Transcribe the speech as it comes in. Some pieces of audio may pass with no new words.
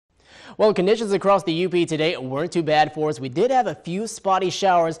Well, conditions across the UP today weren't too bad for us. We did have a few spotty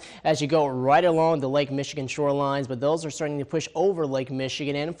showers as you go right along the Lake Michigan shorelines, but those are starting to push over Lake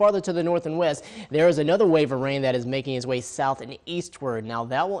Michigan and farther to the north and west. There is another wave of rain that is making its way south and eastward. Now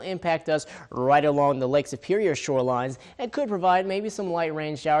that will impact us right along the Lake Superior shorelines and could provide maybe some light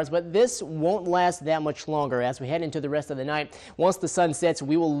rain showers, but this won't last that much longer as we head into the rest of the night. Once the sun sets,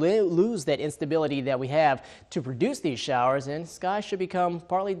 we will lose that instability that we have to produce these showers, and skies should become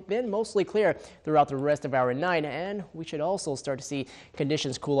partly then mostly clear throughout the rest of our night, and we should also start to see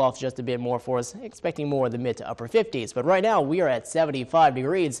conditions cool off just a bit more for us, expecting more of the mid to upper 50s. But right now we are at 75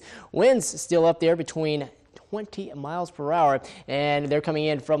 degrees. Winds still up there between 20 miles per hour, and they're coming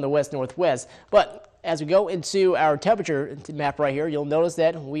in from the west-northwest. But as we go into our temperature map right here, you'll notice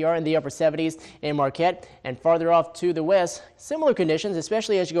that we are in the upper 70s in Marquette, and farther off to the west, similar conditions,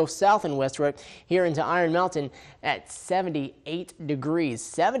 especially as you go south and westward here into Iron Mountain at 78 degrees.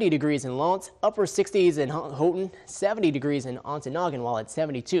 70 degrees in Lawrence, upper 60s in Houghton, 70 degrees in Ontonagon, while at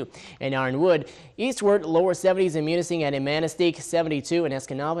 72 in Ironwood. Eastward, lower 70s in Munising and in Manistee, 72 in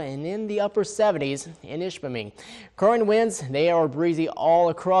Escanaba, and in the upper 70s in Ishpeming. Current winds, they are breezy all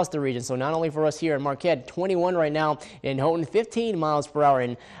across the region, so not only for us here in Marquette, 21 right now in Houghton, 15 miles per hour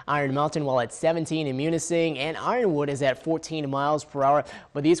in Iron Mountain, while at 17 in Munising, and Ironwood is at 14 miles per hour.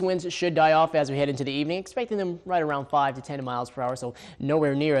 But these winds should die off as we head into the evening, expecting them right around 5 to 10 miles per hour, so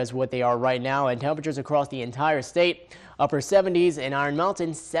nowhere near as what they are right now. And temperatures across the entire state, upper 70s in Iron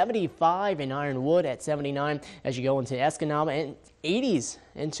Mountain, 75 in Ironwood at 79 as you go into Escanaba, and 80s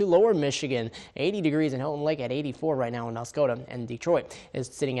into lower Michigan, 80 degrees in Houghton Lake at 84 right now in Oscoda, and Detroit is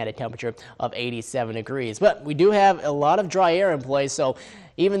sitting at a temperature of 87 degrees. But we do have a lot of dry air in place, so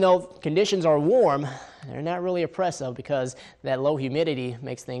even though conditions are warm, they're not really oppressive because that low humidity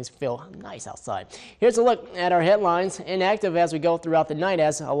makes things feel nice outside. Here's a look at our headlines. Inactive as we go throughout the night,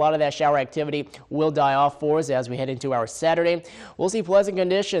 as a lot of that shower activity will die off for us as we head into our Saturday. We'll see pleasant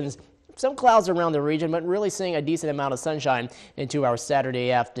conditions. Some clouds around the region, but really seeing a decent amount of sunshine into our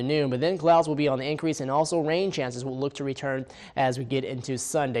Saturday afternoon. But then clouds will be on the increase, and also rain chances will look to return as we get into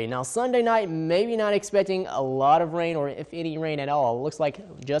Sunday. Now, Sunday night, maybe not expecting a lot of rain, or if any rain at all. It looks like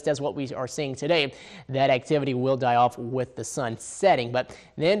just as what we are seeing today, that activity will die off with the sun setting. But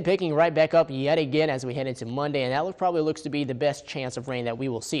then picking right back up yet again as we head into Monday, and that probably looks to be the best chance of rain that we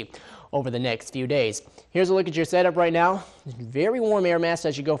will see over the next few days. Here's a look at your setup right now. Very warm air mass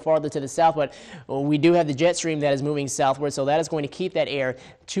as you go farther to the south, but we do have the jet stream that is moving southward, so that is going to keep that air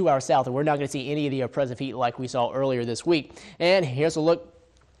to our south, and we're not going to see any of the oppressive heat like we saw earlier this week. And here's a look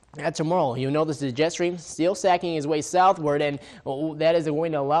at tomorrow. You'll notice the jet stream still sacking his way southward, and that is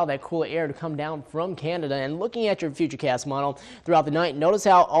going to allow that cooler air to come down from Canada. And looking at your Futurecast model throughout the night, notice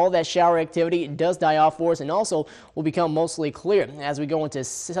how all that shower activity does die off for us, and also will become mostly clear as we go into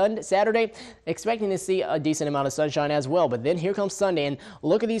Saturday, expecting to see a decent amount of sunshine as well. But then here comes Sunday, and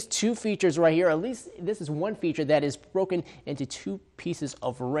look at these two features right here. At least this is one feature that is broken into two pieces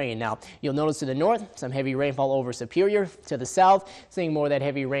of rain. Now, you'll notice to the north, some heavy rainfall over Superior. To the south, seeing more of that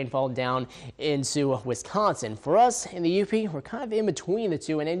heavy rainfall down into Wisconsin. For us in the UP, we're kind of in between the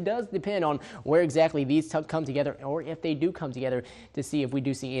two, and it does depend on where exactly these come together, or if they do come together, to see if we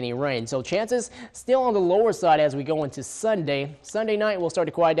do see any rain. So chances still on the lower side as we go into Sunday. Sunday night will start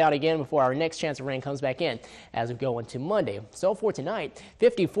to quiet down again before our next chance of rain comes back in as we go into Monday. So for tonight,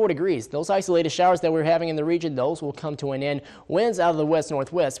 54 degrees. Those isolated showers that we're having in the region, those will come to an end. Winds out of the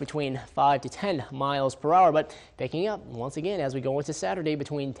west-northwest between 5 to 10 miles per hour, but picking up once again as we go into Saturday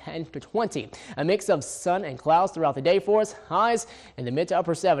between 10 to 20. A mix of sun and clouds throughout the day for us. Highs in the mid to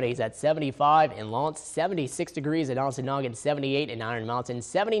upper 70s at 75 in Lawrence, 76 degrees at Ontonagon, 78 in Iron Mountain,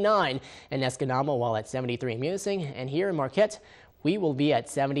 79 in Escanaba, while at 73 in Munising. And here in Marquette, we will be at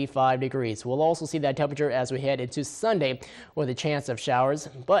 75 degrees. We'll also see that temperature as we head into Sunday with a chance of showers.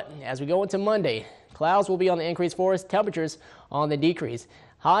 But as we go into Monday, clouds will be on the increase for us, temperatures on the decrease.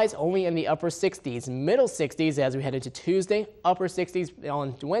 Highs only in the upper 60s, middle 60s as we head into Tuesday, upper 60s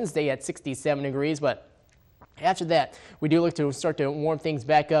on Wednesday at 67 degrees. But after that, we do look to start to warm things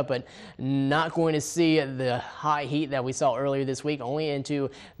back up, but not going to see the high heat that we saw earlier this week, only into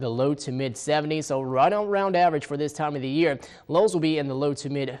the low to mid 70s. So right on round average for this time of the year. Lows will be in the low to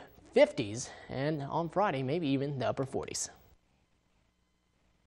mid 50s, and on Friday, maybe even the upper 40s.